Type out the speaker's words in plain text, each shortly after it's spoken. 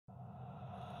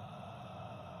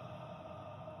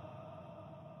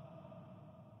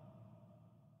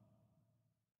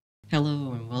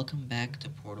Hello and welcome back to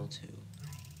Portal 2.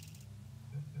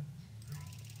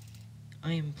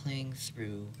 I am playing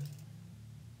through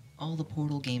all the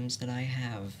Portal games that I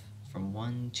have, from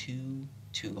 1, 2,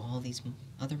 to all these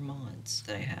other mods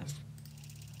that I have.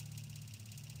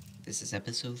 This is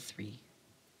episode 3.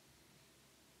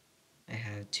 I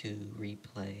had to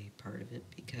replay part of it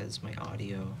because my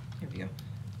audio, here we go,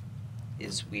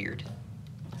 is weird.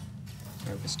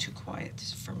 Or it was too quiet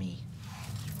for me.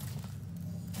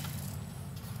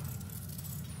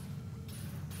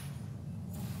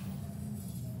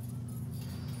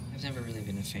 I've never really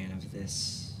been a fan of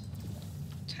this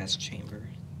test chamber.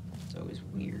 It's always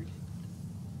weird.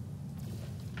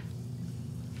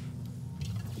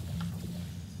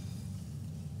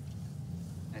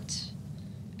 But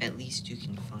at least you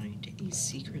can find a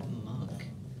secret mug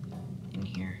in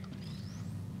here.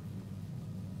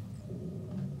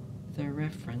 The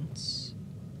reference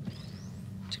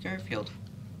to Garfield.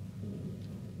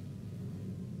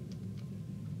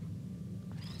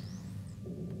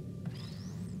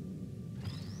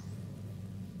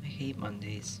 I hate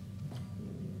Mondays.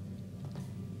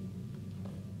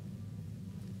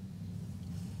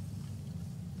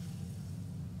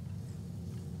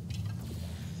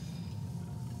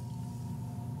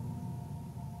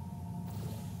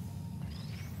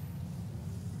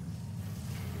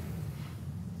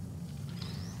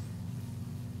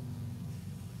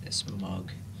 This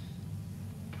mug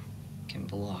can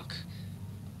block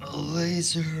a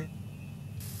laser.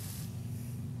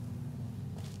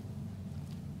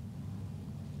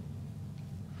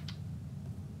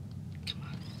 Come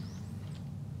on.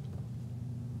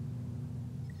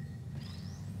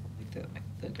 Like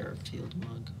the Garfield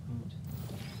mug.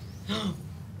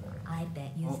 I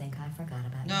bet you think I forgot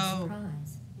about No. your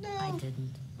surprise. No. I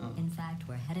didn't. Oh. In fact,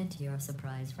 we're headed to your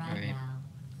surprise right now.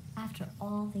 After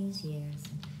all these years,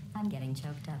 I'm getting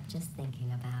choked up just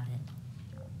thinking about it.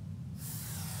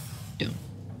 Don't.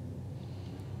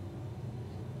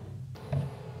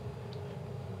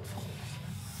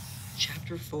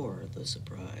 Chapter 4, The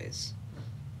Surprise.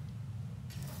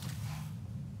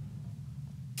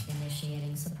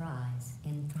 Initiating surprise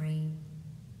in 3,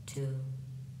 2,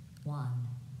 1.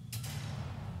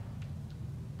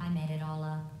 I made it all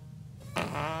up.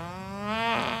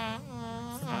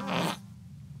 Surprise.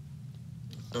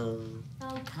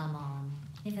 Oh, come on.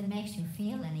 If it makes you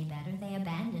feel any better, they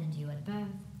abandoned you at birth.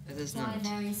 It is So not. I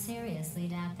very seriously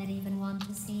doubt they'd even want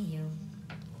to see you.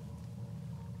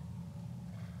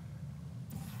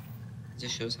 It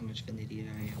just shows how much vanity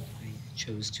I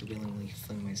chose to willingly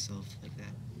fling myself like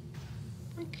that.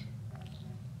 Like,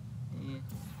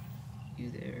 you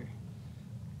there.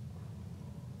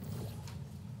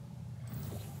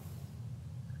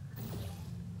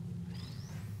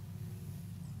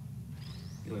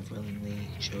 You have willingly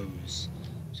chose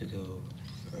to go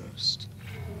first.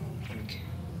 Like,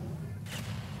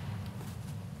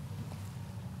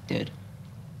 dead.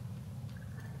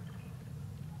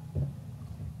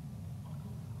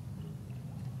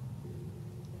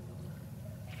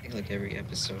 I think like every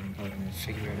episode I'm probably gonna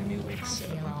figure out a new way to I set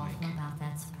feel up my awful mic. about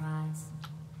that surprise.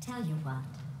 Tell you what,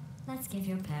 let's give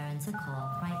your parents a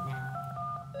call right now.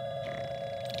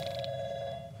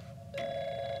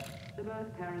 The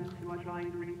birth parents you are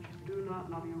trying to reach do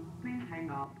not love you. Please hang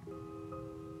up. Whoa.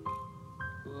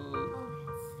 Oh,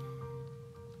 that's sad.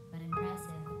 But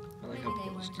impressive. I like Maybe how they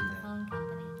portals work do in the that. phone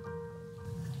company.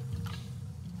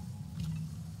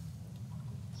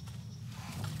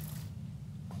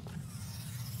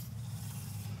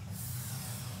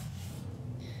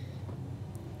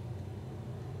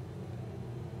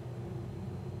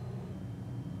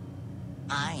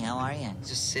 Hi, how are you? He's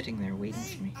just sitting there waiting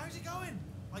Hey, for me. how's it going?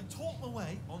 I talked my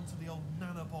way onto the old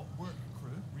nanobot work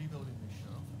crew rebuilding this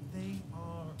shaft. They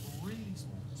are really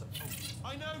small. So,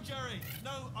 I know, Jerry.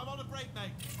 No, I'm on a break,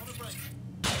 mate. On a break.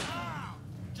 Ah!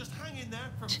 Just hang in there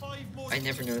for 5 more. I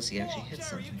never noticed he actually What, hit Jerry,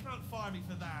 something. you can't fire me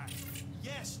for that.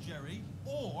 Yes, Jerry.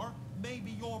 Or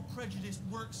maybe your prejudiced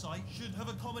work site should have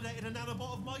accommodated a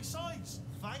nanobot of my size.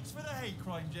 Thanks for the hate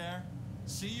crime, Jer.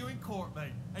 See you in court,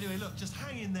 mate. Anyway, look, just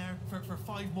hang in there for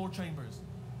 5 more chambers.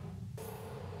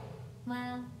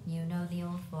 Well, you know the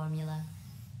old formula.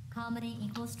 Comedy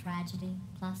equals tragedy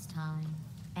plus time.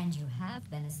 And you have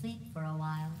been asleep for a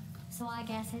while, so I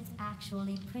guess it's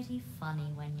actually pretty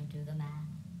funny when you do the math.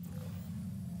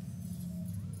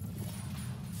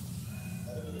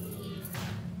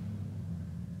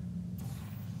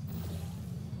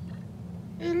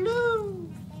 Hello!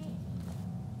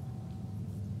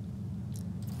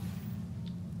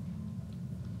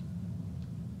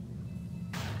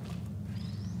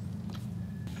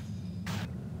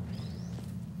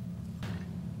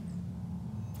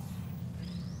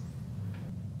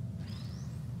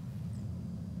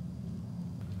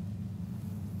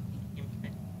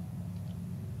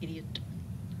 Idiot.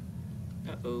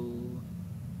 Uh-oh.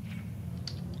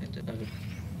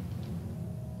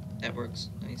 That works.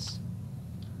 Nice.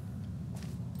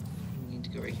 I need to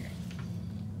go right here.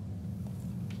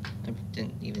 I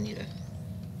didn't even need to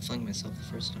fling myself the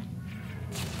first time.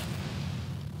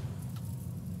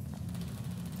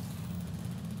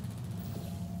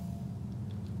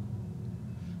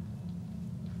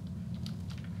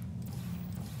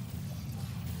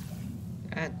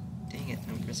 God dang it,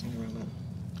 I'm pressing the wrong button.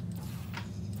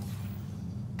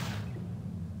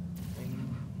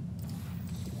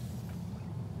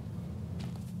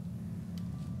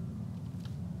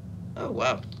 Oh,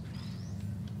 wow.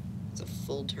 It's a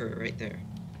full turret right there.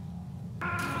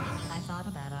 I thought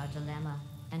about our dilemma,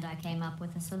 and I came up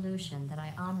with a solution that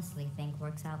I honestly think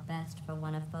works out best for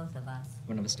one of both of us.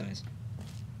 One of us dies.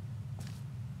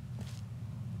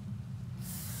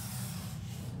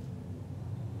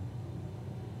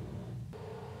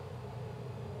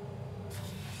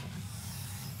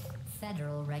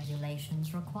 Federal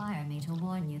regulations require me to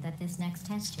warn you that this next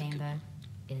test chamber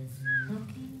is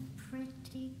looking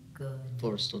pretty good.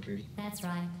 Floor's still dirty. That's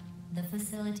right. The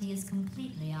facility is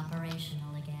completely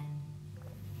operational again.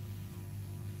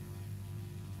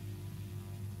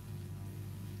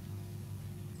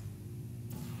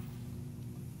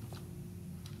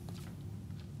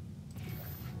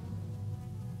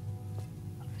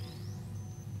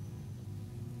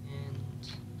 And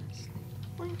let's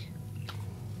blink.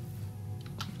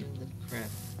 Do the crap.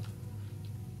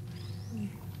 Blink.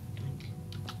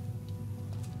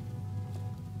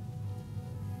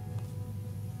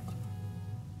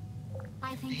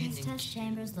 I think these test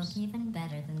chambers look even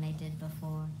better than they did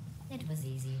before. It was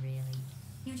easy, really.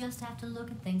 You just have to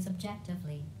look at things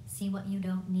objectively, see what you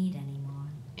don't need anymore,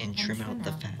 And trim out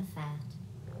the fat.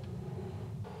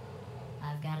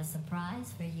 I've got a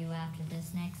surprise for you after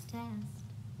this next test.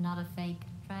 Not a fake,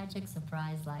 tragic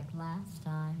surprise like last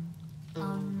time.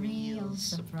 A real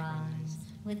surprise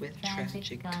with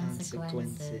tragic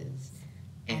consequences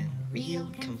and real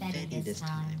confetti this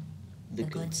time. The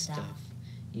good stuff.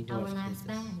 You know Our I've last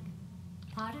played bag.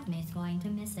 this. Part of me's going to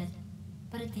miss it.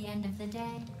 But at the end of the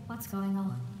day, what's going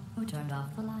on? Who turned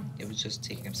off the lights? It was just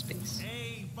taking up space.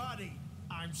 Hey, buddy.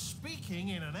 I'm speaking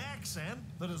in an accent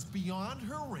that is beyond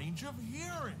her range of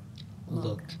hearing.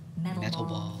 Look, Metal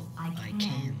Ball, I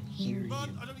can hear you.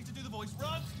 Run! I don't need to do the voice.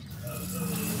 Run!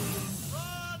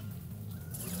 Run!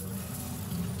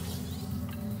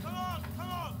 Come on! Come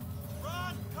on!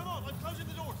 Run! Come on! I'm closing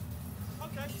the doors.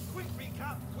 Okay, quick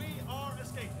recap. We are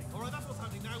escaping. All right, that's what's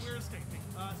happening now. We're escaping.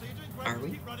 So you're doing great. Are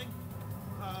we? Keep running.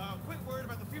 Quick word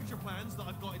about the future plans that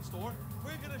I've got in store.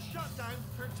 We're going to shut down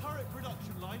her turret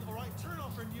production line, all right? Turn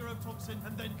off her neurotoxin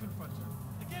and then confront her.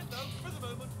 Again, though, for the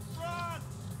moment, run!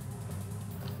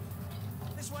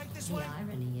 This way, this The way.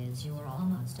 irony is you were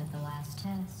almost at the last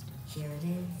test. Here it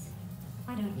is.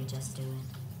 Why don't you just do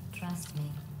it? Trust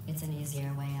me, it's an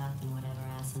easier way out than whatever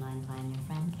asinine plan your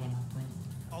friend came up with.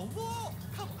 Oh, what?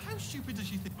 Come on, how stupid does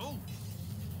she think? Oh.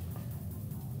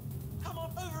 Come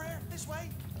on, over here, this way.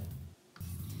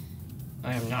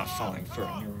 I am not falling for a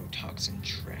neurotoxin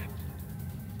trap.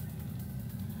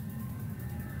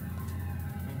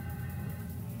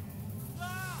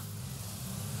 Ah!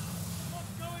 What's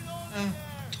going on in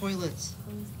there? Toilets.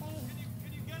 Can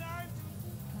you get out?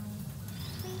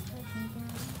 We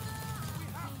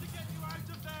have to get you out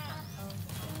of there.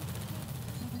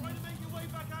 Try to make your way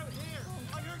back out here.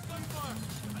 I heard gunfire.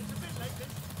 It's a bit late,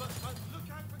 this, but look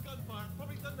out for gunfire.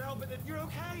 Probably doesn't help it. You're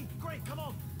okay. Great, come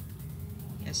on.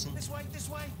 Yes, and This way, this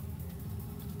way.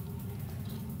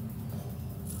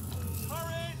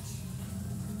 Courage!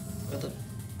 where the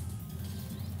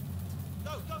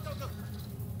Go, go, go, go.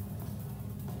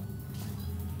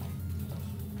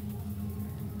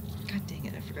 God dang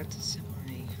it, I forgot to set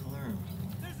my alarm.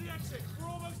 There's the exit. We're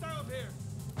almost out of here.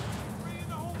 Bringing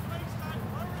the whole place down.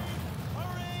 Hurry!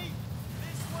 Hurry!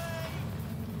 This way!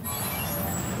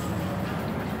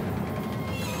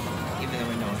 Even though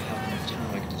I know I have enough time,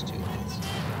 I can just do this.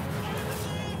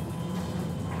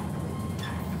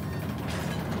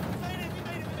 We made it, we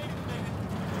made it, we made it, we made it.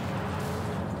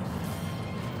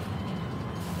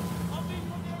 I'll meet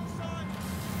you on the other side.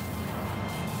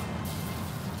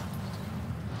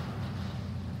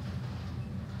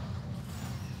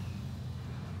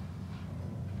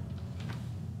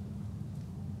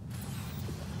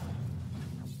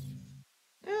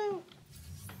 Oh.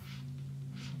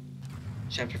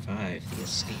 Chapter 5, The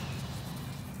Escape.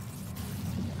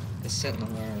 I set an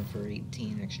alarm for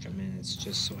 18 extra minutes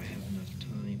just so I have enough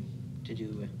time to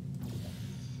do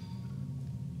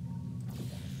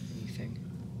anything.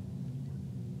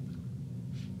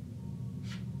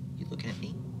 You looking at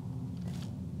me?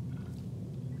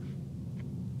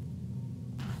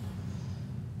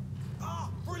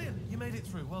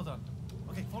 through. Well done.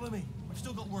 Okay, follow me. We've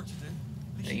still got work to do.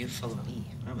 No, you follow me.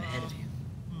 I'm ahead of you.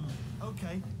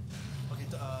 Okay. Okay,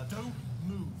 don't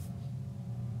move.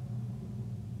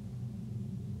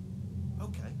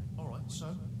 Okay, alright,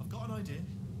 so I've got an idea,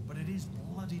 but it is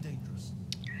bloody dangerous.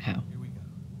 How? Here we go.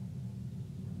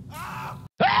 Ah!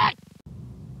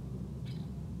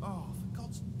 Oh, for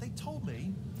God's... They told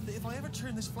me that if I ever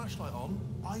turned this flashlight on,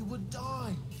 I would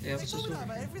die. Yeah, They it's told just me that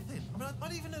over about here. everything. I mean, I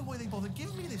don't even know why they bothered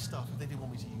giving me this stuff if they didn't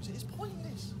want me to use it. It's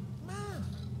pointless. Man.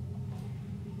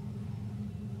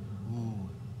 Ooh.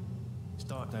 It's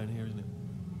dark down here, isn't it?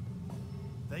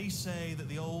 They say that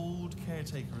the old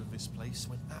caretaker of this place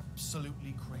went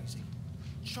absolutely crazy.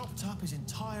 Chopped up his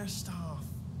entire staff.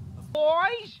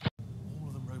 Boys! All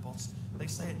of them robots. They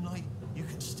say at night you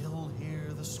can still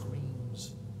hear the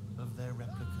screams of their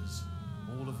replicas.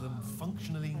 All of them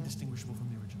functionally indistinguishable from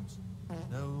the originals.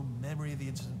 No memory of the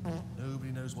incident.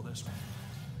 Nobody knows what they're saying.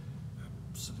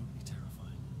 Absolutely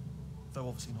terrifying. Though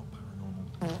obviously not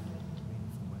paranormal.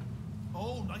 Meaningful way.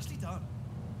 Oh, nicely done.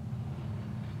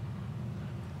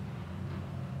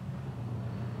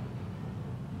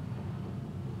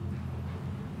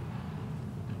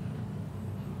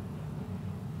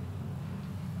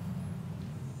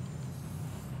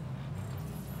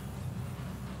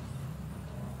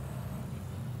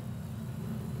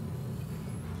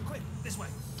 Quick, this way.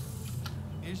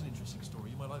 Here's an interesting story.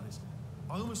 You might like this.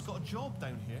 I almost got a job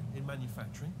down here in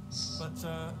manufacturing,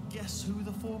 but guess who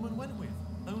the foreman went with?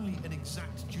 Only an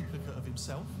exact duplicate of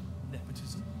himself,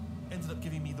 nepotism. Ended up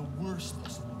giving me the worst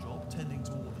possible job, tending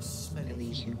to all the smelly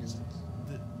Smelly humans.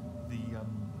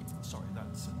 Sorry,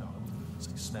 that's no, I wouldn't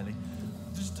say smelly.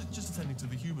 Just attending to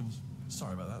the humans.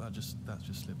 Sorry about that. That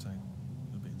just slipped out.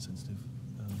 A bit insensitive.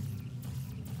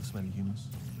 The smelly humans.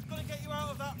 We've got to get you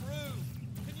out of that room.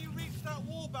 Can you reach that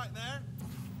wall back there?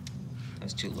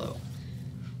 That's too low.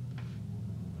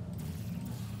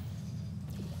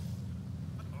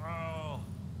 Oh,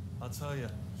 I'll tell you,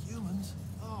 humans.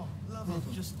 Oh, lovely.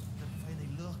 Just the way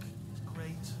they look is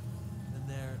great, and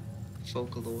their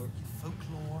Folklore.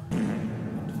 folklore,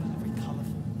 wonderful, very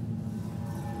colourful.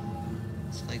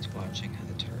 It's like watching how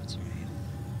the turrets are made.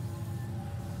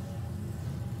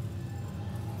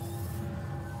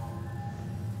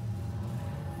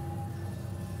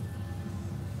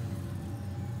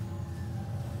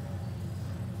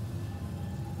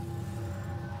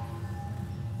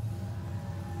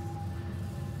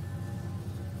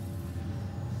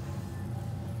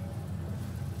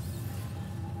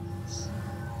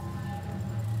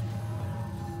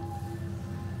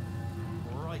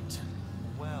 Right.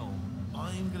 Well,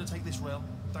 I'm gonna take this rail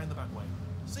down the back way.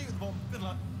 See you at the bottom. Good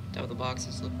luck. Now the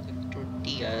boxes look like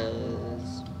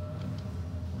tortillas.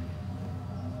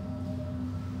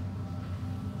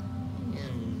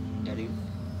 And that you.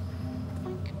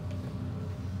 Boink.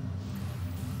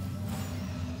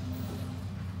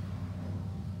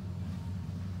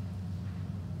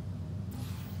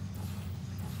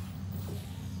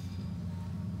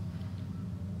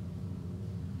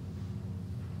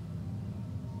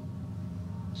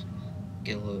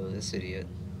 Get a load of this idiot.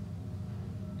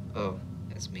 Oh,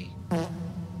 that's me. I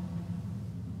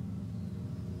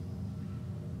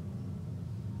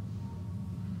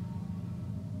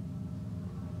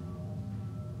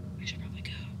should probably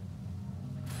go.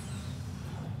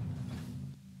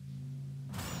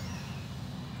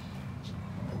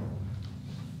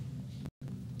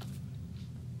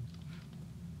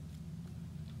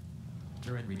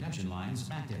 Turret redemption lines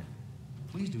active.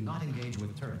 Please do not engage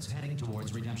with turrets heading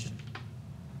towards redemption.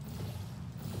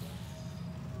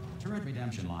 Turret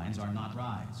redemption lines are not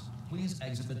rides. Please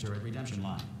exit the turret redemption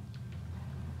line.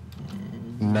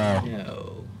 No.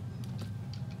 No.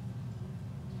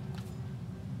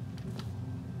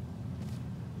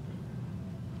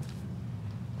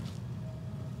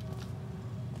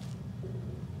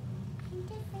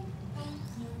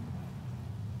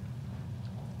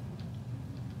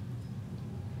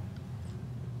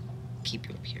 Keep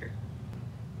you up here.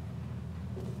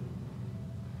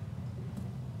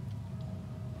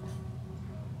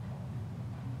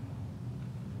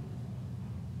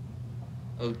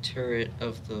 O turret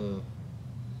of the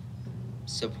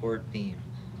support beam,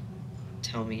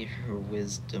 tell me her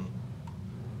wisdom.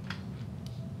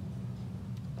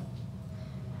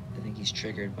 I think he's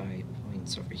triggered by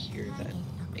points over here that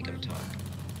make him talk.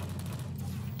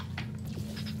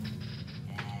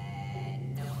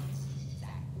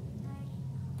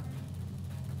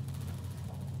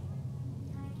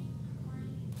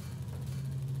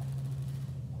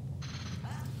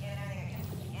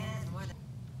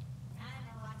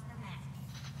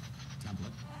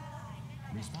 Template.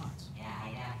 Response. Oh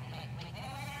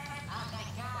my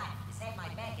God! You saved my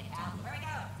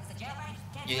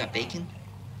You got bacon?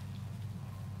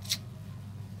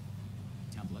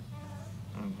 Template.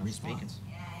 I don't know, it's bacon. Response.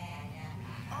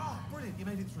 Ah, brilliant. You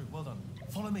made it through. Well done.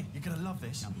 Follow me. You're going to love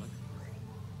this. Template.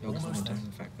 No, because Almost one time there.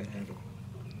 the fact that I had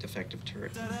a defective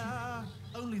turret.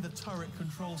 Ta-da! Only the turret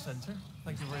control center.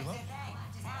 Thank you very much.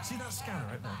 See that scanner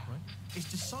out there, right? It's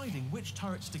deciding which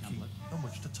turrets to keep and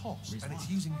which to toss. And it's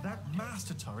using that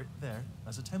master turret there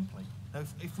as a template. Now,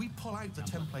 if we pull out the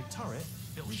template turret,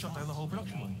 it'll shut down the whole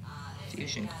production line.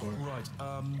 Fusion core. Right,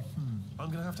 I'm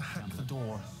gonna have to hack the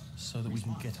door so that we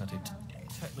can get at it.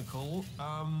 Technical.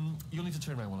 You'll need to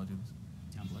turn around while I do this.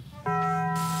 Template.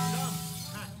 Done!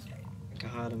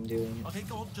 Hacked. God, I'm doing. Okay,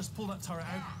 go on, just pull that turret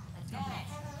out.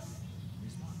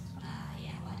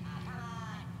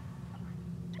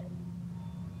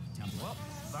 Well,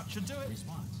 that should do it.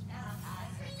 Response.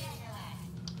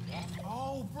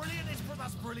 Oh, brilliant!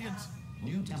 That's brilliant.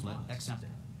 New template accepted.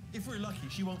 If we're lucky,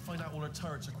 she won't find out all her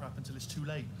turrets are crap until it's too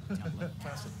late.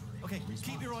 Classic. Okay,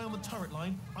 keep your eye on the turret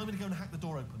line. I'm going to go and hack the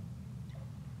door open.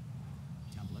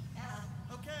 Template.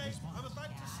 Okay, I'm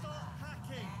about to start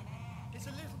hacking. It's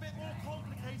a little bit more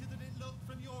complicated than it looked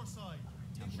from your side.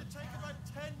 It should take about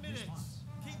 10 minutes.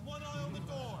 Keep one eye on the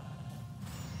door.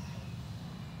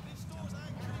 This door's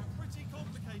actually pretty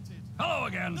complicated. Hello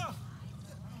again. No!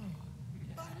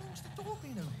 How long's the door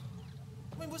been open?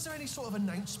 I mean, was there any sort of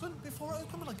announcement before it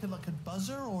opened? Like a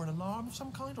buzzer or an alarm of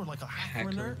some kind? Or like a hacker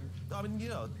alert? I mean, you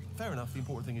know, fair enough, the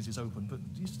important thing is it's open, but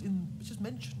just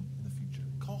mention in the future.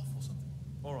 Cough or something.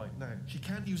 All right, now, she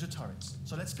can't use her turrets,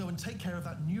 so let's go and take care of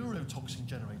that neurotoxin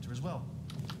generator as well.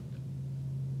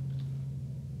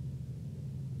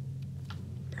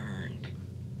 Burned.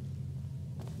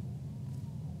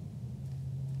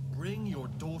 Bring your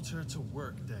daughter to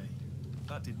work day.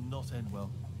 That did not end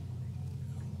well.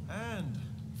 And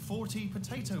 40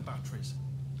 potato batteries.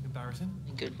 Embarrassing.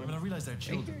 Good I one. mean, I realise they're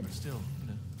children, but still, you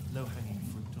know, low-hanging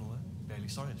fruit and all that. Barely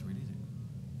science, really, is it?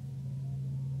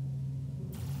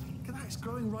 Look at that, it's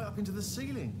growing right up into the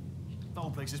ceiling. The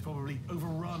whole place is probably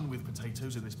overrun with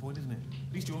potatoes at this point, isn't it?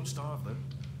 At least you won't starve, though.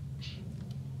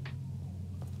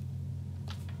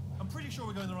 I'm pretty sure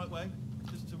we're going the right way,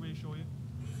 just to reassure you.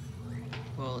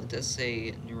 Well, it does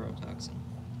say neurotoxin.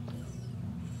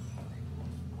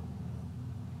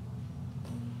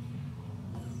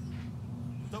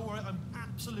 Don't worry, I'm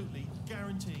absolutely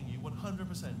guaranteeing you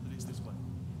 100% that it's this way.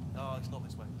 No, it's not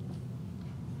this way.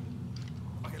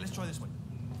 Okay, let's try this way.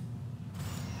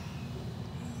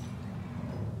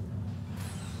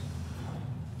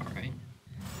 Alright.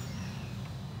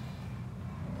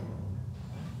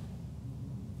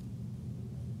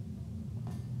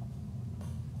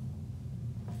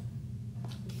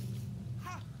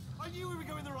 Ha! I knew we were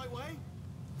going the right way.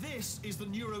 This is the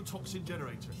neurotoxin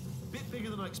generator. Bit bigger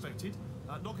than I expected.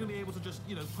 Not going to be able to just,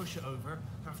 push it over.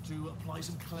 Have to apply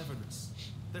some cleverness.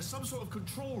 There's some sort of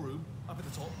control room up at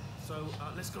the top, so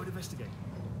let's go and investigate.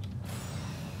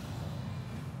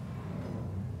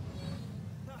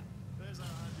 Ha, there's our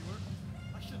handiwork.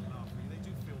 I shouldn't laugh, really. They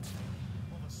do feel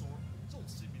of a sort. It's all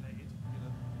simulated,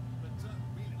 but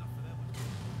real enough for them.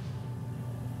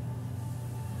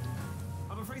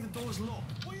 I'm afraid the door's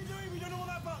locked. What are you doing? We don't know what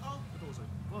that button. Oh, the door's open.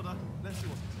 Well done. Let's see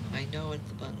what's inside. I know what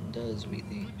the button does,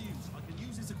 Wheatley. Good news. I can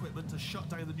use this equipment to shut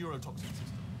down the neurotoxin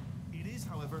system. It is,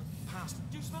 however, past.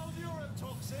 Do you smell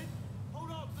neurotoxin? Hold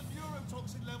on. The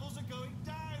neurotoxin levels are going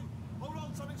down. Hold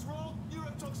on. Something's wrong.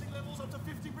 Neurotoxin levels up to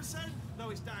 50%. No,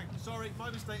 it's down. Sorry, my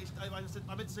mistake. I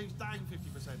meant to say it's down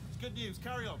 50%. It's good news.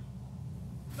 Carry on.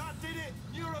 That did it.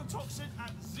 Neurotoxin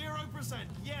at 0%.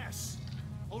 Yes.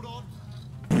 Hold on.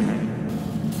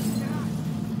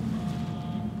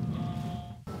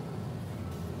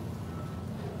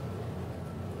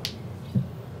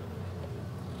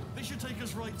 This should take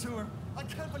us right to her. I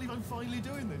can't believe I'm finally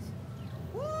doing this.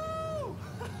 Woo!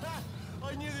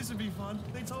 I knew this would be fun.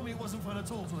 They told me it wasn't fun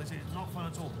at all, so they said it's not fun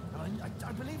at all. And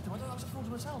I believed them. I was a fool to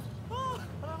myself. Oh,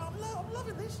 I'm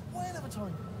loving this. Whale of a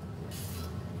time.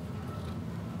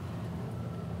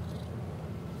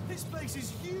 This place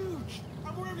is huge,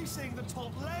 and we're only seeing the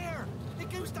top layer.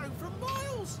 It goes down for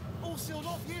miles. All sealed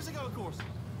off years ago, of course.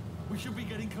 We should be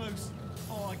getting close.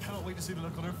 Oh, I cannot wait to see the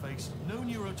look on her face. No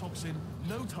neurotoxin,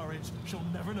 no turrets. She'll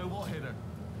never know what hit her.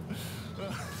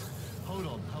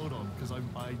 Hold on, because I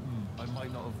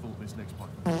might not have thought this next part.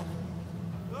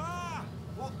 Ah!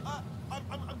 Well,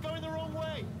 I'm going the wrong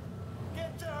way.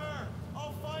 Get to her.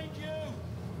 I'll find you.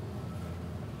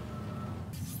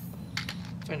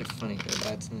 I find it funny that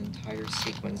that's an entire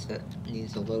sequence that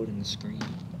needs to load in the screen.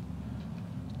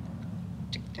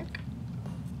 Tick tock.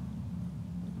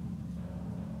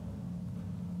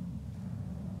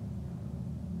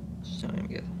 So I'm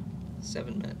good.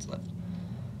 7 minutes left.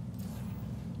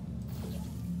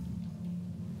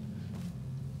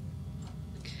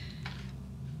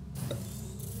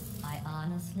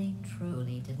 honestly,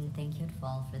 truly didn't think you'd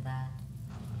fall for that.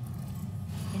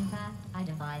 In fact, I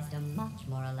devised a much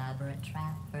more elaborate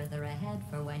trap further ahead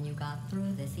for when you got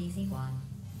through this easy one.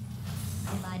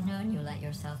 If I'd known you let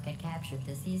yourself get captured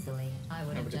this easily, I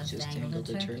would have just dangled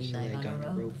a turkey leg on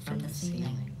a rope from the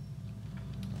ceiling.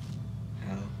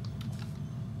 How?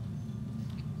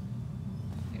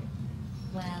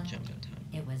 Well, Jumped in time.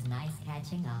 it was nice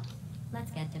catching up.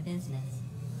 Let's get to business.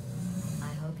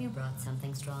 I hope you brought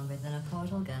something stronger than a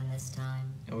portal gun this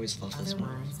time. I always love this one.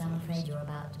 Otherwise, I'm afraid you're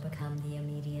about to become the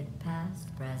immediate past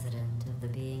president of the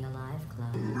Being Alive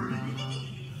Club.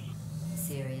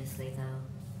 Seriously, though,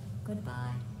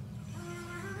 goodbye.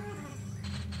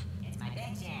 It's my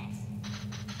big chance.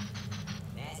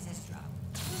 This is trouble.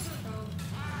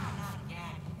 Not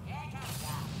again. Here comes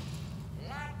Doc.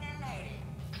 Locked and loaded.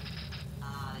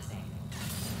 Ah, the same.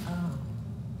 Oh,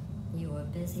 you were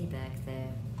busy back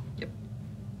there. Yep.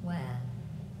 Well,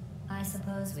 I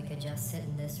suppose we could just sit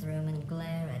in this room and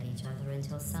glare at each other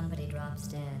until somebody drops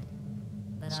dead.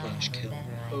 But I have Kill. a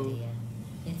better Oh. idea.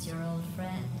 It's your old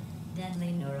friend, deadly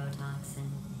neurotoxin.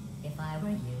 If I were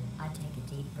you, I'd take a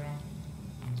deep breath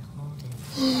and hold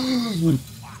it.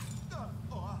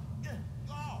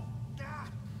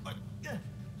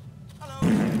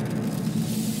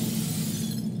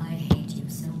 I hate you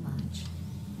so much.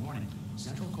 Warning.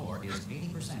 Central core is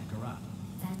 80% corrupt.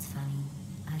 That's funny.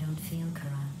 I don't feel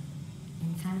corrupt.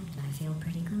 In fact, I feel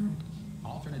pretty good.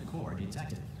 Alternate core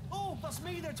detected. Oh, that's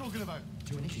me they're talking about.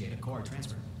 To initiate a core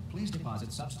transfer, please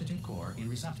deposit substitute core in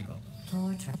receptacle.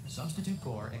 Substitute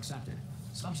core accepted.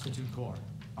 Substitute core.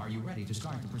 Are you ready to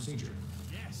start the procedure?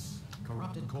 Yes.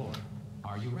 Corrupted core.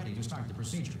 Are you ready to start the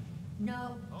procedure?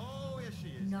 No. Oh, yes, she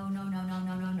is. No.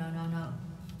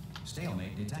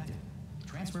 Stalemate detected.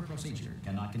 Transfer procedure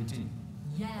cannot continue.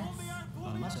 Yes. Pull me out, pull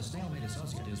me Unless a out. stalemate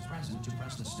associate is present to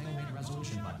press the stalemate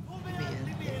resolution button. Pull me out.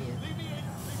 Leave me in. Leave me in.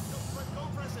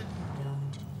 Don't press it.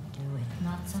 Don't do it.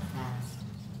 Not so fast.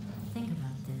 Think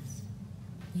about this.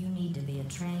 You need to be a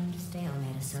trained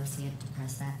stalemate associate to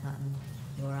press that button.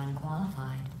 You're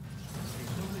unqualified. Hey,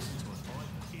 don't listen to us, all right?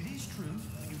 It is true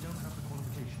that you don't have the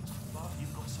qualifications, but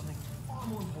you've got something far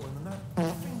more important than that.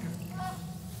 Your finger.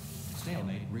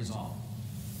 Stalemate resolved.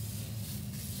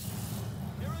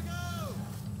 Here I go!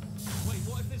 Wait,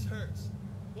 what if this hurts?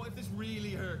 What if this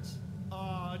really hurts?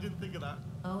 Ah, I didn't think of that.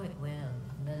 Oh, it will.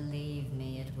 Believe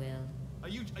me, it will. Are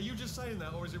you just saying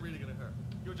that, or is it really gonna hurt?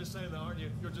 You're just saying that, aren't you?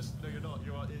 You're just no, you're not.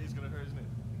 It is gonna hurt, isn't it?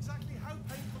 Exactly how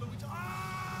painful are we?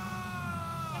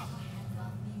 Ah!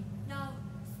 No,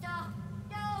 stop!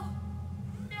 No!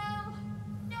 No!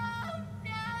 No!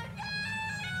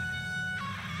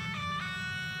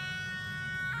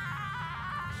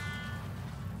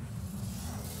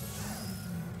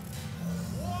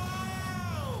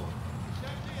 Wow!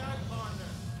 Check me out, partner.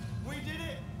 We did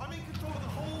it. I'm in control of the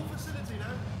whole facility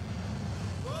now.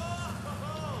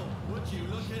 Whoa! Would you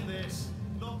look at this?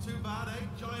 Not too bad, eh?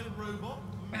 Giant robot.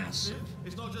 Massive.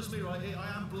 It's not just me, right?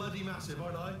 I am bloody massive,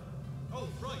 aren't I? Oh,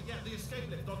 right, yeah, the escape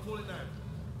lift. I'll call it now.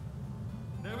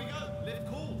 There we go. Lift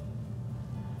called.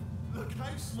 Look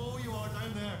how small you are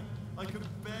down there. I can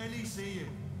barely see you.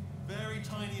 Very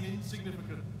tiny and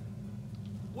insignificant.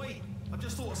 Wait, I've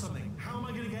just thought of something. How am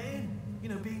I going to get in? You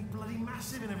know, being bloody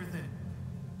massive and everything.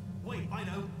 Wait, I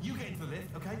know. You get into the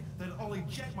lift, okay? Then I'll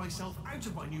eject myself out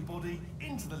of my new body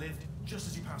into the lift just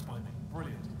as you pass by me.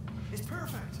 Brilliant. It's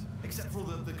perfect, except for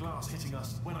the glass hitting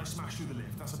us when I smash through the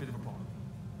lift. That's a bit of a problem.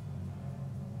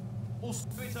 Also,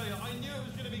 let me tell you, I knew it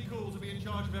was going to be cool to be in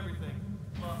charge of everything.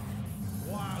 But,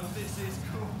 wow, this is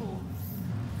cool.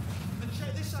 And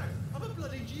check this out. I'm a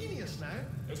bloody genius now.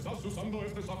 Estás usando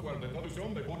este software de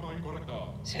traducción de forma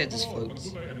incorrecta. His head just Por favor, floats.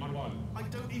 consulte el manual. I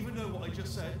don't even know what I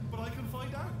just said, but I can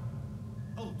find out.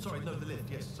 Oh, sorry, no, the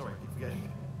lift. Yes, sorry, keep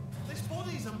forgetting. This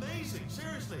body's amazing,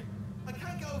 seriously. I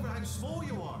can't get over how small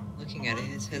you are. Looking at it,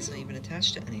 his head's not even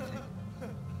attached to anything.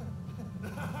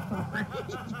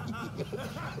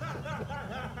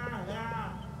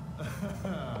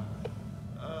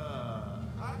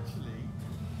 Actually,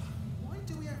 why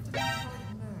do we have to do it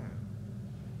right now?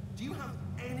 Do you have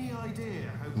any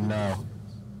idea how good this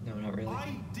is? No, not really.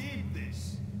 I did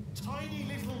this. Tiny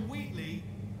little Wheatley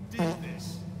did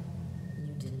this.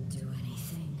 You didn't do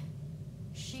anything.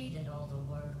 She did all the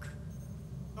work.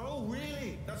 Oh,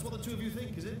 really? That's what the two of you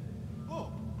think, is it?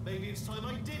 Oh, maybe it's time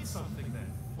I did something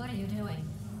then. What are you doing?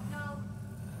 No!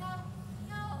 No!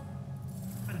 No!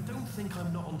 And don't think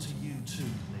I'm not onto you too,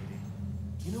 lady.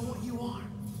 You know what you are?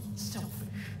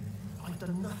 Selfish. I've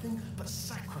done nothing but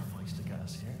sacrifice to get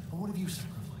us here. And what have you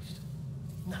sacrificed?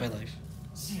 My Nothing. life.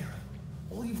 Zero.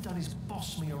 All you've done is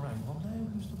boss me around. Well, now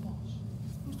who's the boss?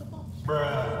 Who's the boss?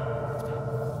 Bruh.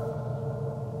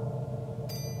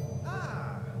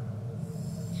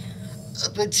 A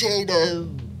potato!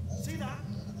 See that?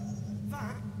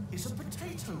 That is a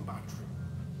potato battery.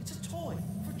 It's a toy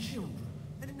for children.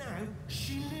 And now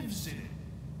she lives in it.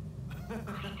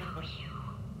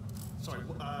 Sorry,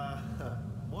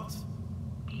 what?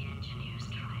 The engineers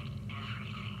tried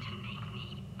everything to make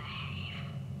me behave,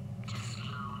 to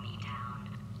slow me down.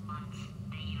 Once,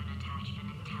 they even attached an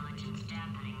intelligence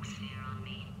dampening sphere on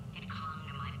me. It clung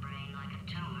to my brain like a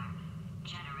tumor,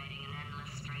 generating an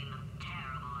endless stream of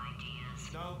terrible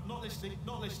ideas. No, not listening,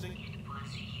 not listening. It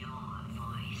was your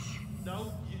voice.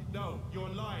 No, you're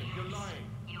lying, you're lying.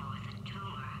 You're the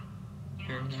tumor.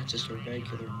 You're not just a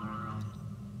regular moron.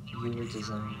 You were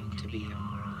designed to be a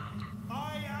moron.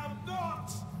 I am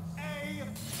not a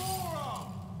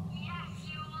moron! Yes,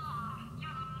 you are.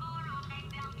 You're the moron they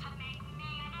built to make me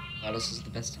an idiot. Well, this is the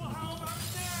best Well, time how to about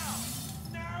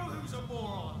now? Now who's a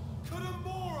moron? Could a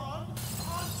moron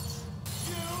hunt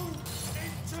you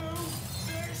into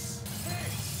this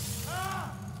pit?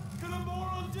 Ah! Could a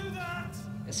moron do that?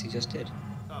 Yes, he just did.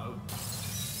 Oh.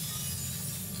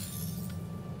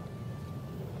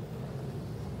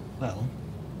 Well.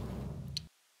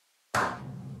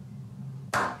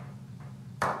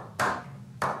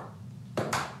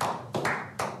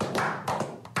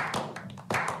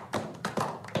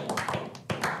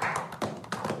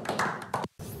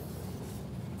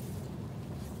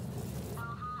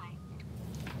 Oh, hi.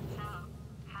 So,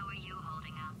 how are you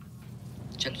holding up?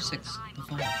 Chapter 6, The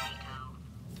Fall.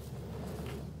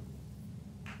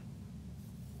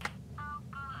 Oh,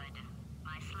 good.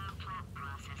 My slow clap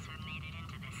processor made it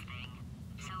into this thing,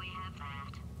 so we have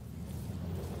that.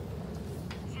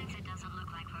 Since it doesn't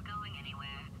look like we're going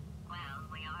anywhere, well,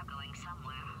 we are going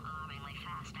somewhere, alarmingly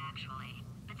fast, actually.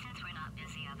 But since we're not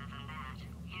busy other than that,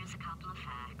 here's a couple of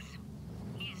facts.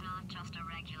 He's not just a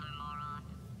regular moron.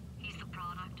 He's the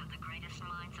product of the greatest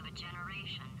minds of a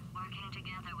generation, working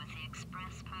together with the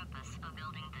express purpose of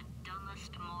building the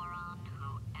dumbest moron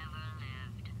who ever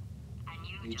lived. And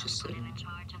you just put him in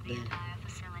charge of the entire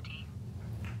facility.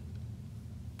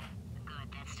 Good,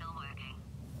 that's still working.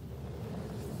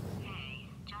 Hey,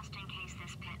 just in case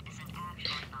this pit isn't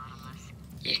actually bottomless,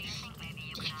 do you think maybe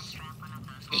you could unstrap one of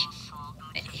those long tall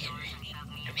boots of yours and shove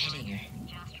me I'm into hitting it? her.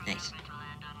 Just Nice. remember to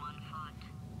land on one foot.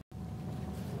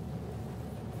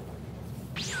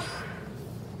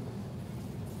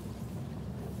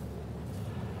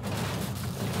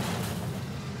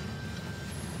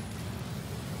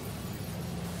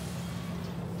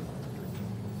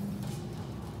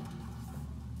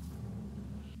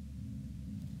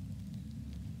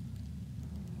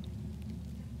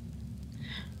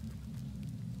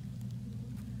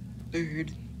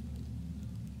 Bird.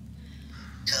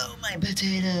 Oh, my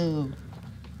potato!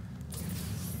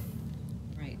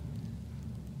 Right.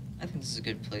 I think this is a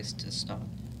good place to stop.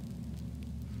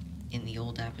 In the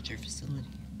old Aperture facility.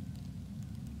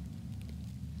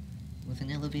 With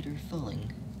an elevator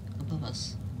falling above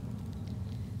us.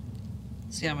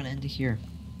 See, I'm gonna end it here.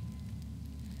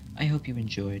 I hope you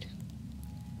enjoyed.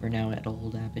 We're now at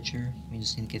Old Aperture. We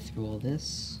just need to get through all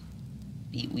this,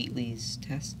 beat Wheatley's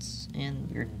tests, and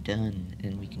we're done,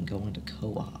 and we can go into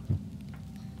co-op.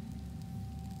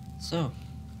 So,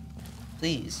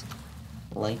 please,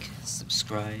 like,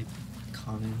 subscribe,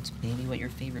 comment, maybe what your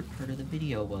favorite part of the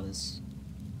video was.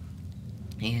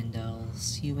 And I'll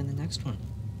see you in the next one.